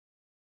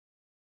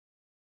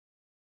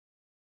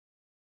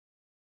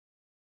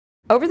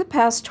Over the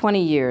past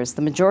 20 years,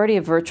 the majority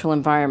of virtual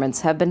environments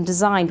have been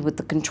designed with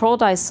the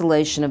controlled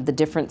isolation of the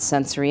different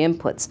sensory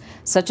inputs,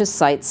 such as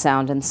sight,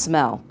 sound, and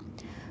smell.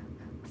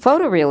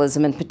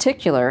 Photorealism, in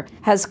particular,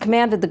 has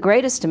commanded the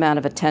greatest amount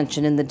of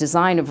attention in the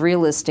design of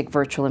realistic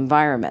virtual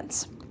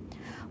environments.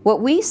 What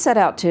we set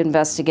out to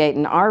investigate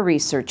in our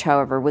research,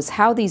 however, was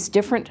how these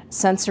different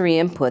sensory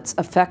inputs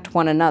affect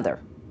one another.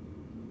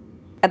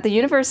 At the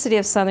University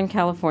of Southern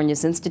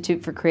California's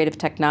Institute for Creative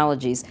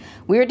Technologies,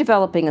 we are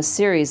developing a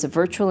series of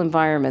virtual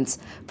environments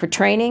for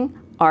training,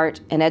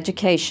 art, and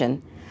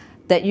education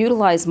that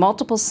utilize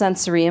multiple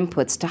sensory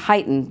inputs to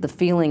heighten the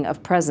feeling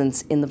of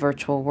presence in the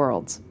virtual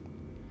worlds.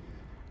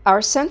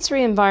 Our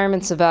Sensory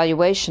Environments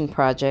Evaluation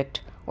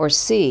Project, or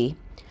SEE,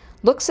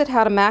 looks at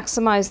how to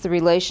maximize the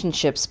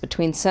relationships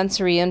between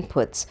sensory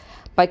inputs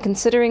by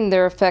considering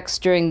their effects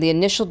during the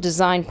initial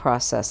design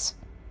process.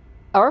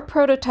 Our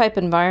prototype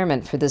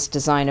environment for this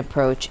design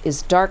approach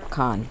is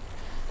DarkCon,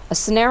 a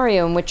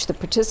scenario in which the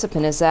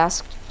participant is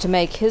asked to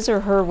make his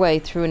or her way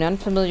through an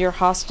unfamiliar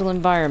hostile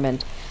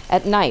environment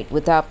at night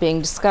without being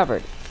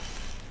discovered.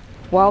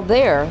 While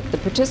there, the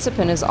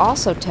participant is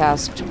also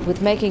tasked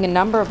with making a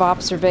number of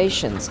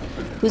observations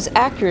whose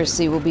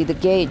accuracy will be the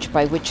gauge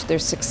by which their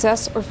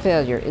success or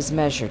failure is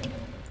measured.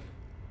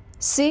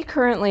 SEE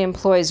currently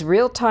employs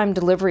real-time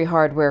delivery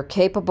hardware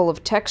capable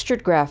of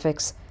textured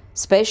graphics,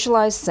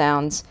 spatialized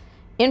sounds,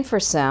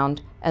 infrasound,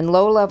 and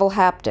low-level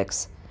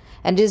haptics,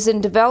 and is in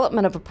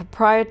development of a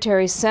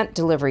proprietary scent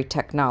delivery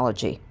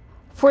technology.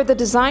 For the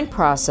design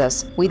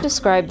process, we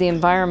describe the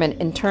environment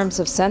in terms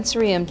of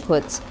sensory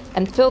inputs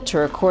and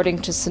filter according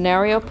to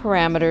scenario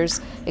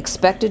parameters,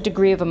 expected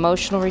degree of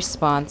emotional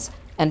response,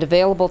 and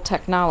available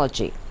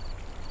technology.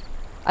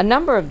 A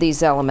number of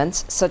these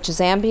elements, such as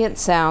ambient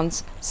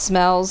sounds,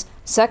 smells,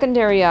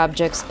 secondary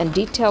objects, and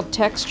detailed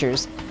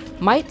textures,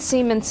 might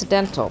seem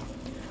incidental,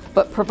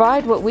 but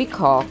provide what we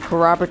call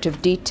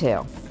corroborative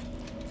detail.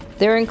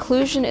 Their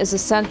inclusion is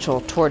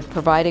essential toward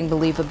providing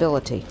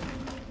believability.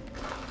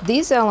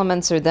 These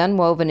elements are then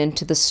woven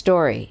into the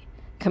story,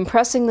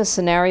 compressing the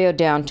scenario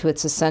down to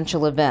its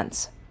essential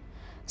events.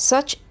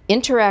 Such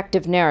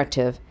interactive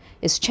narrative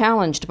is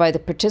challenged by the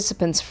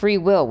participant's free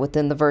will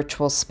within the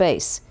virtual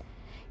space.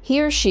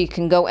 He or she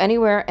can go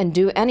anywhere and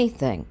do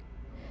anything.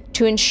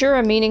 To ensure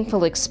a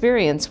meaningful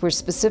experience where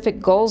specific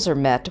goals are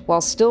met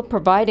while still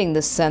providing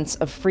this sense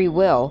of free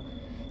will,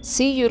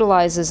 SEE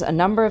utilizes a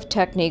number of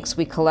techniques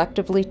we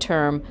collectively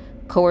term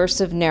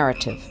coercive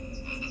narrative.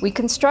 We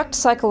construct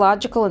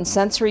psychological and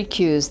sensory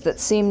cues that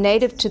seem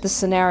native to the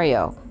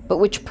scenario, but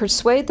which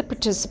persuade the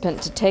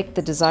participant to take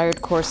the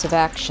desired course of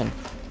action.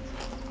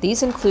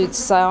 These include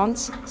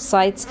sounds,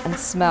 sights, and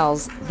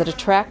smells that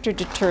attract or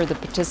deter the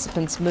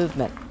participant's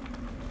movement.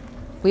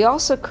 We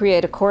also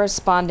create a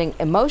corresponding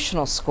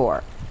emotional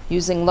score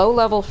using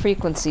low-level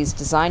frequencies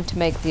designed to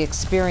make the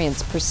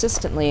experience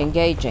persistently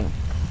engaging.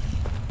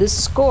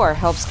 This score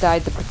helps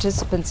guide the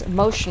participants'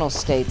 emotional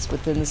states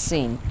within the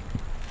scene.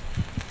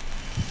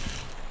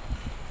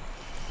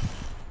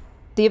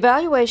 The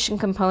evaluation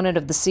component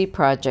of the SEE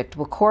project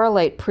will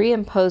correlate pre-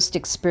 and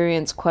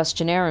post-experience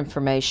questionnaire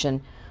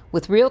information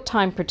with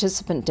real-time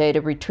participant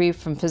data retrieved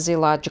from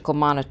physiological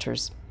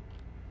monitors.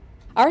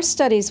 Our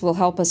studies will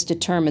help us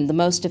determine the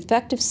most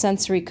effective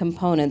sensory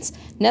components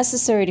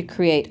necessary to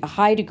create a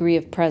high degree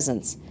of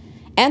presence,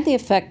 and the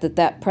effect that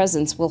that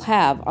presence will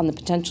have on the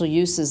potential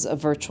uses of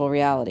virtual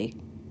reality.